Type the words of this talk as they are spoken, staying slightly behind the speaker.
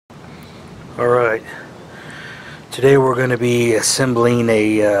Alright, today we're going to be assembling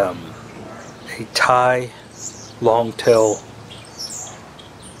a Thai long-tail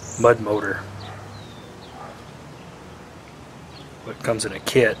mud motor. It comes in a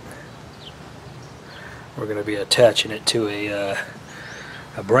kit. We're going to be attaching it to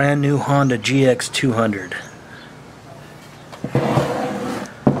a brand new Honda GX200.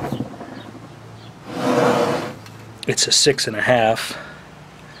 It's a 6.5.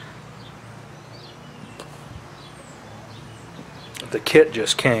 The kit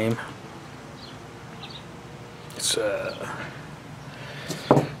just came. It's a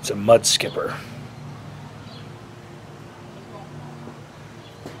mud skipper.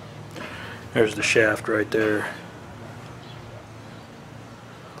 There's the shaft right there.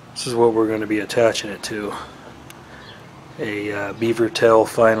 This is what we're going to be attaching it to. A Beaver Tail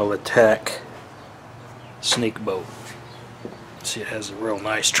Final Attack sneak boat. See, it has a real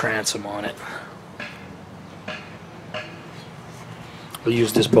nice transom on it. We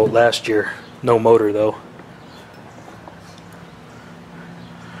used this boat last year. No motor though.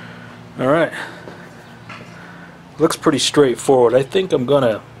 Alright. Looks pretty straightforward. I think I'm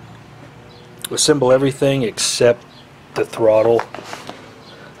gonna assemble everything except the throttle.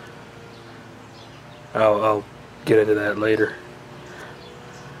 I'll get into that later.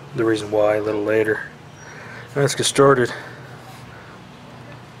 The reason why a little later. Let's get started.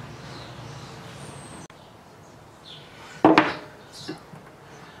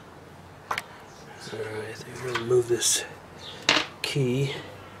 Alright, I'm going to remove this key.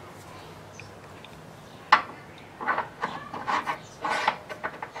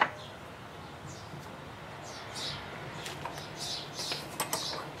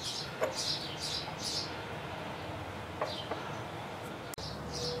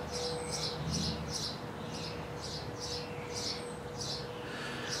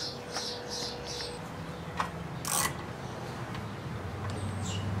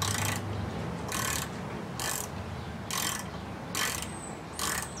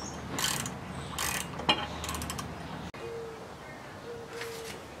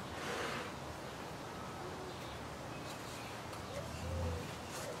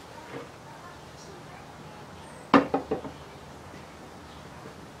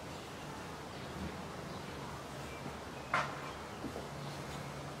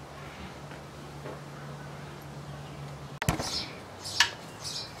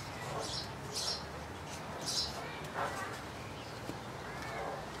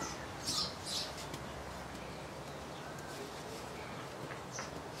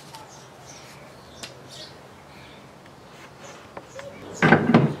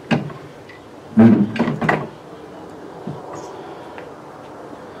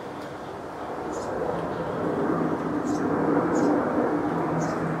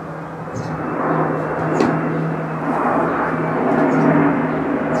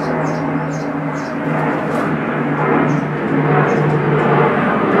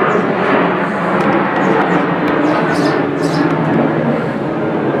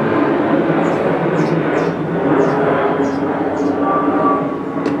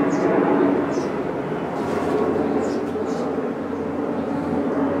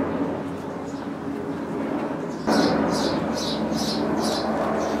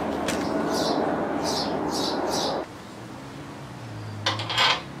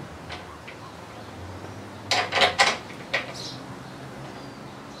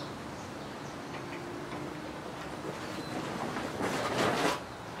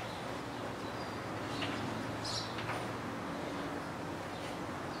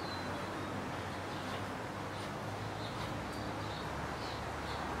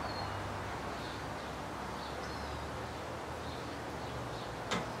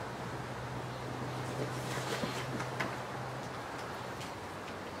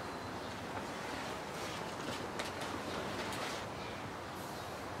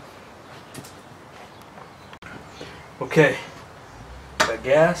 Okay, got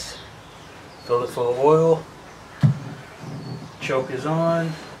gas, filled it full of oil, choke is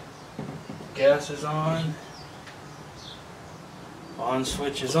on, gas is on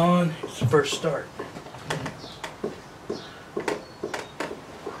switch is on. It's the first start.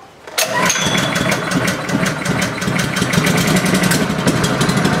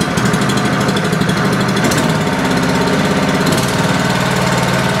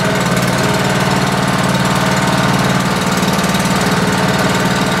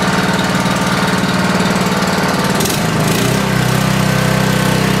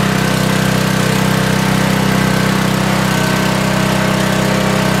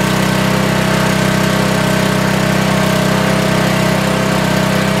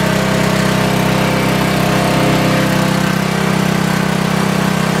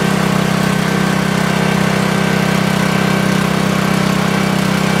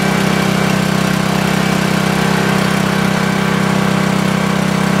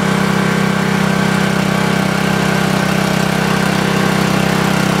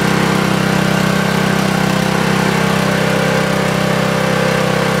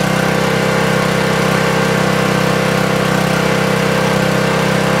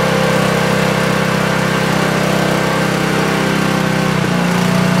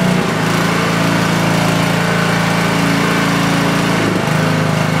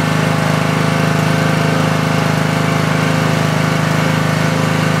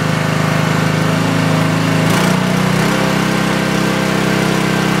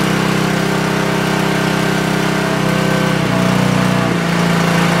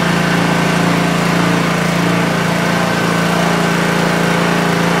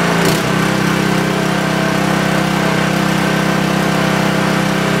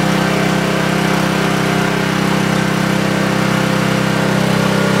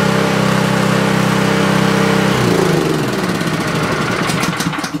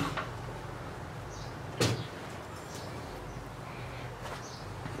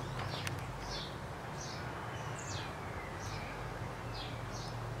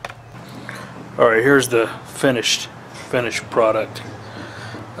 Alright, here's the finished product.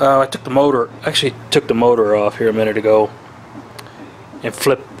 I took the motor off here a minute ago and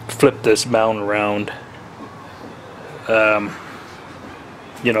flipped this mount around.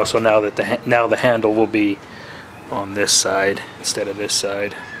 You know, so now that the handle will be on this side instead of this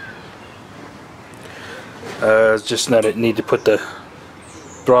side. It's just that I need to put the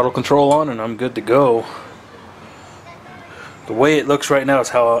throttle control on and I'm good to go. The way it looks right now is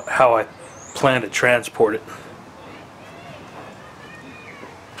how I plan to transport it.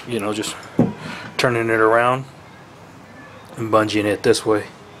 You know, just turning it around and bungeeing it this way.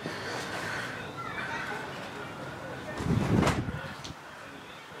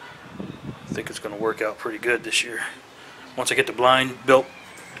 I think it's going to work out pretty good this year. Once I get the blind built,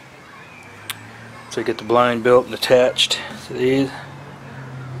 and attached to these,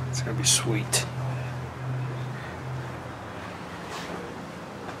 it's going to be sweet.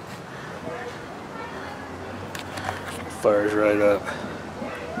 Fires right up.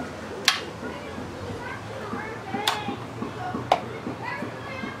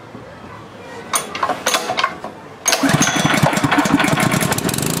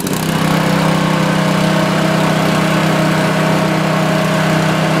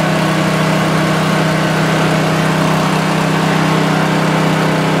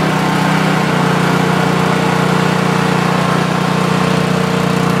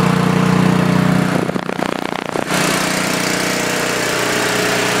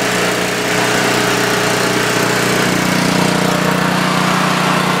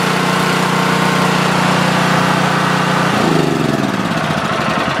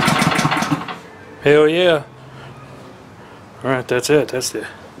 Hell yeah. Alright, that's it. That's the...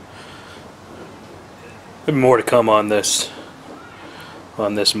 There'll be more to come on this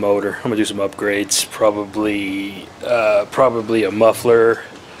motor. I'm gonna do some upgrades. Probably a muffler,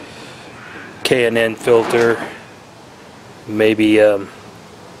 K&N filter, maybe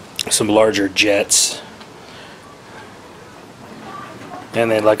some larger jets. And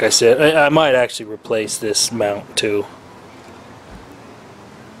then, like I said, I might actually replace this mount too.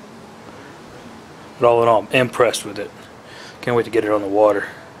 But all in all, I'm impressed with it. Can't wait to get it on the water.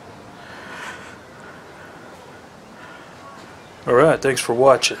 Alright, thanks for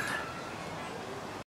watching.